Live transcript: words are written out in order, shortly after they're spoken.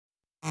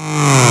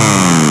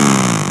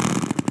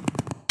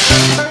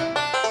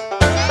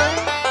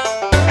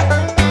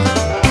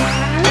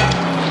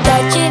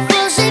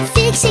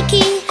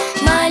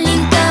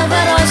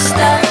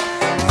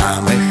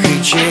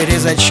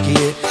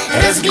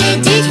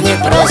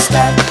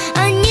непросто.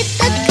 Они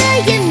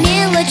такая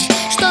мелочь,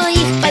 что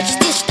их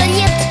почти что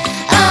нет.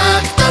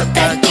 А кто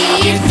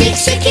такие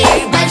фиксики?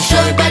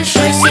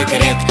 Большой-большой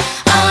секрет.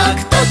 А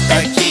кто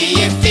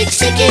такие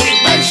фиксики?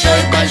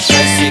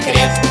 Большой-большой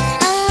секрет.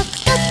 А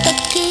кто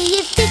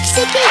такие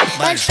фиксики?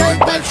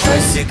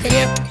 Большой-большой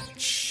секрет.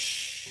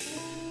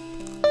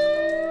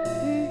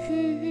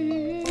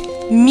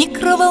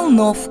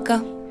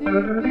 Микроволновка.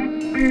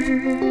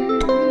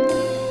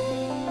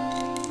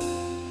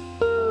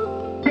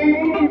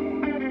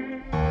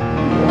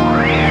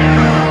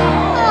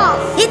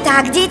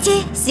 Итак,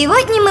 дети,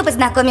 сегодня мы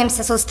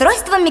познакомимся с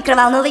устройством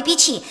микроволновой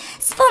печи,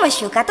 с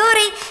помощью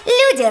которой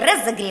люди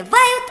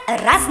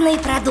разогревают разные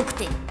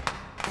продукты.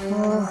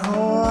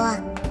 Ого!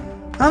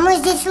 А мы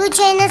здесь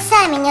случайно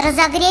сами не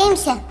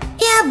разогреемся?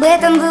 И об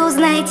этом вы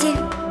узнаете,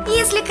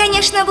 если,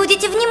 конечно,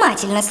 будете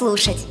внимательно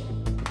слушать.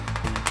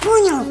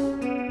 Понял.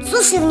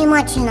 Слушай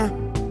внимательно.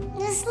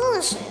 Да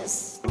слушай.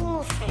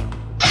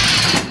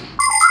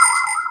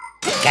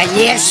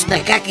 Конечно,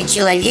 как и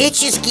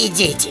человеческие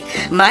дети,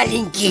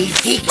 маленькие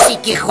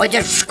фиксики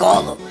ходят в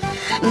школу.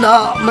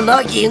 Но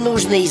многие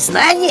нужные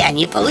знания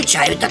они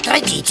получают от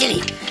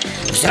родителей.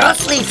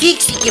 Взрослые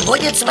фиксики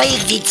водят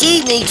своих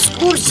детей на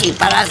экскурсии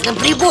по разным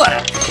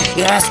приборам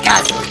и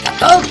рассказывают о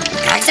том,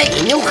 как за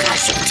ними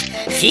ухаживать.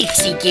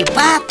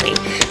 Фиксики-папы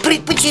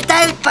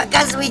предпочитают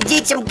показывать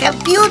детям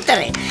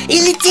компьютеры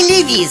или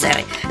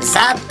телевизоры.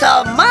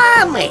 Зато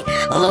мамы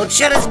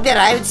лучше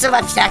разбираются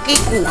во всякой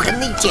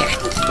кухонной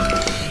технике.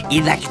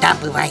 Иногда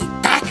бывает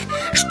так,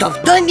 что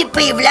в доме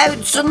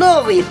появляются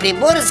новые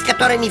приборы, с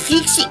которыми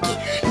фиксики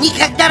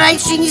никогда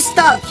раньше не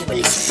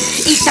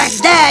сталкивались. И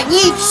тогда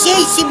они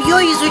всей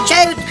семьей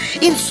изучают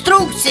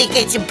инструкции к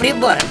этим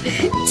приборам.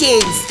 Те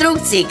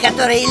инструкции,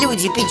 которые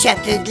люди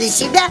печатают для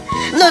себя,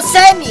 но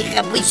сами их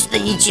обычно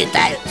не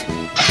читают.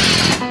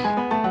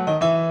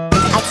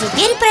 А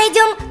теперь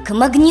пройдем к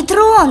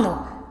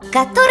магнитрону,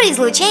 который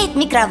излучает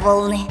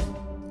микроволны.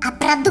 А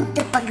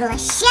продукты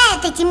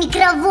поглощают эти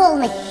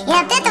микроволны и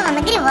от этого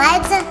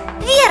нагреваются.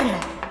 Верно.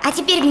 А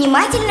теперь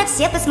внимательно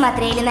все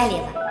посмотрели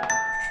налево.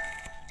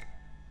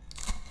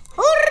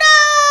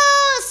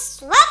 Ура!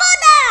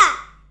 Свобода!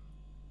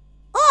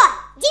 О,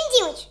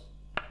 ДимДимыч,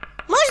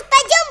 может,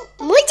 пойдем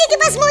мультики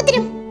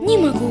посмотрим? Не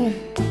могу.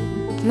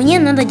 Мне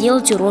надо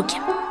делать уроки.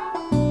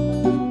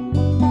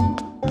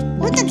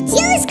 Ну так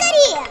делай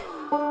скорее.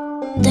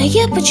 Да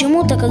я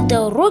почему-то,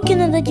 когда уроки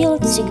надо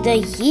делать, всегда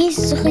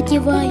есть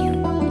захотеваю.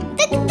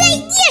 Тогда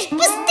ешь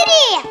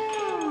быстрее!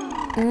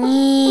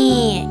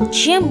 Не,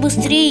 чем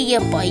быстрее я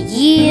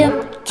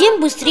поем, тем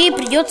быстрее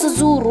придется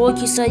за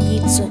уроки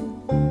садиться.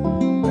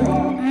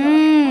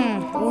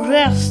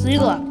 Уже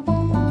остыло.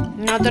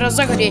 Надо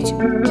разогреть.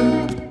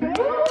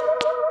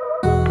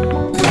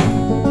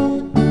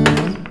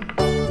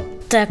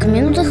 Так,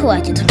 минуты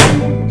хватит.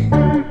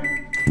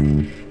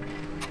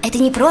 Это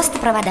не просто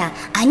провода,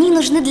 они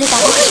нужны для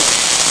того,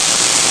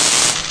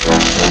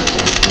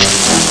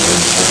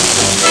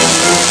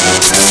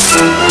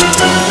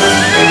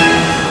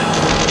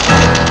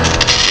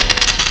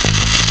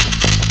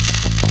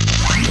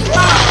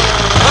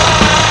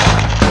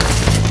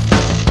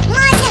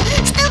 Мася,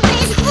 что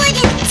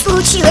происходит?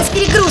 случилась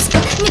перегрузка.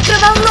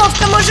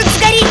 Микроволновка может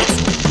сгореть.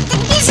 Так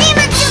бежим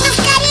отсюда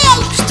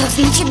скорей! Что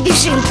значит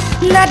бежим?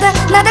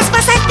 Надо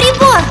спасать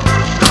прибор.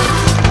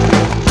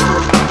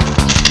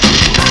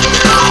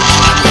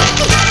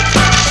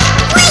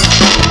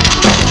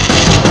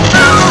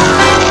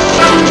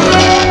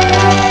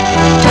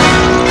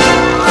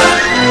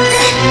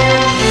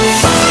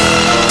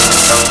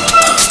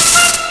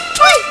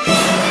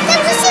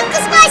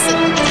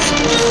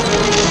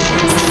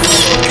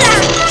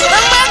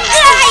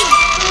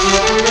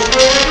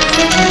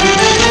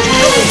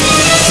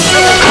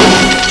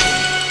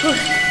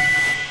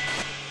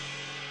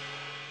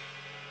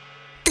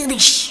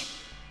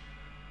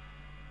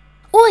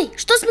 Ой,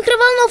 что с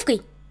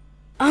микроволновкой?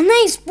 Она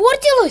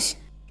испортилась?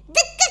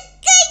 Да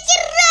какая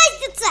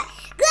разница?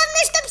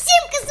 Главное, чтоб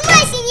Симка с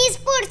Масей не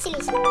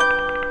испортились.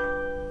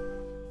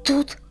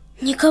 Тут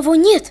никого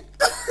нет.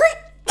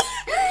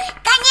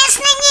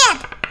 Конечно нет.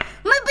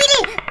 Мы были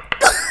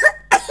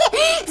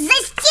за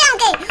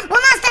стенкой. У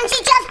нас там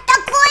сейчас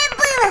такое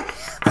было.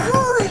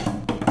 Фу.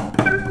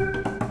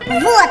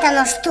 Вот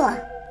оно что.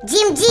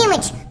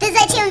 ДимДимыч, ты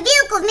зачем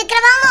вилку в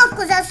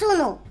микроволновку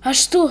засунул? А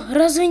что,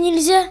 разве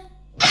нельзя?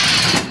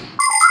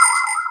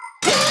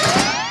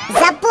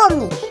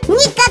 Запомни,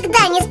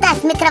 никогда не ставь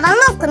в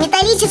микроволновку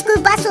металлическую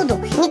посуду.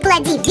 Не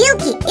клади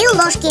вилки и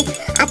ложки.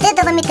 От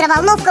этого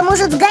микроволновка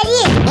может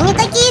сгореть, и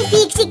никакие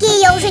фиксики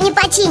ее уже не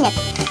починят.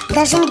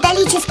 Даже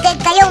металлическая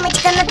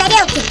каемочка на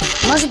тарелке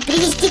может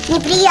привести к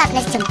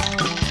неприятностям.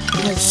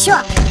 И еще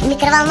в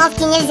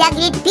микроволновке нельзя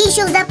греть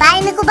пищу в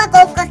запаянных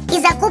упаковках и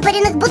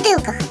закупоренных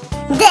бутылках.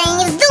 Да и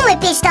не вздумай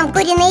печь там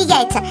куриные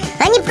яйца,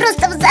 они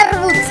просто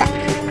взорвутся.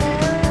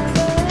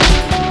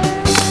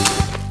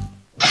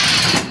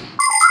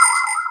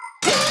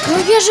 Но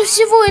я же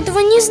всего этого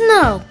не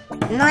знал.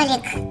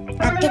 Нолик,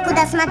 а ты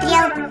куда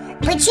смотрел?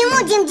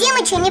 Почему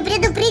ДимДимыча не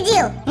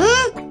предупредил?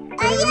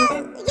 А я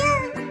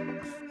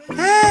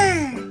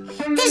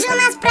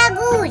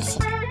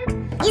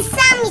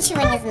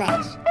ничего не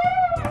знаешь?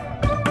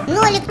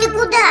 Нолик, ты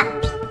куда?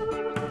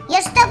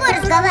 Я же с тобой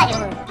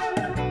разговариваю.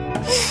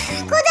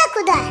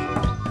 Куда?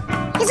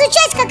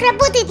 Изучать, как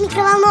работает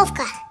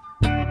микроволновка.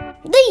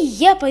 Да и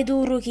я пойду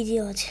уроки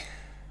делать.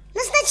 Но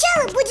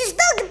сначала будешь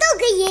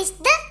долго-долго есть,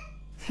 да?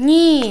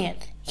 Нет,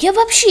 я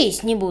вообще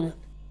есть не буду.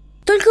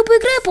 Только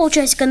поиграю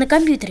полчасика на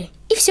компьютере,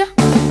 и все.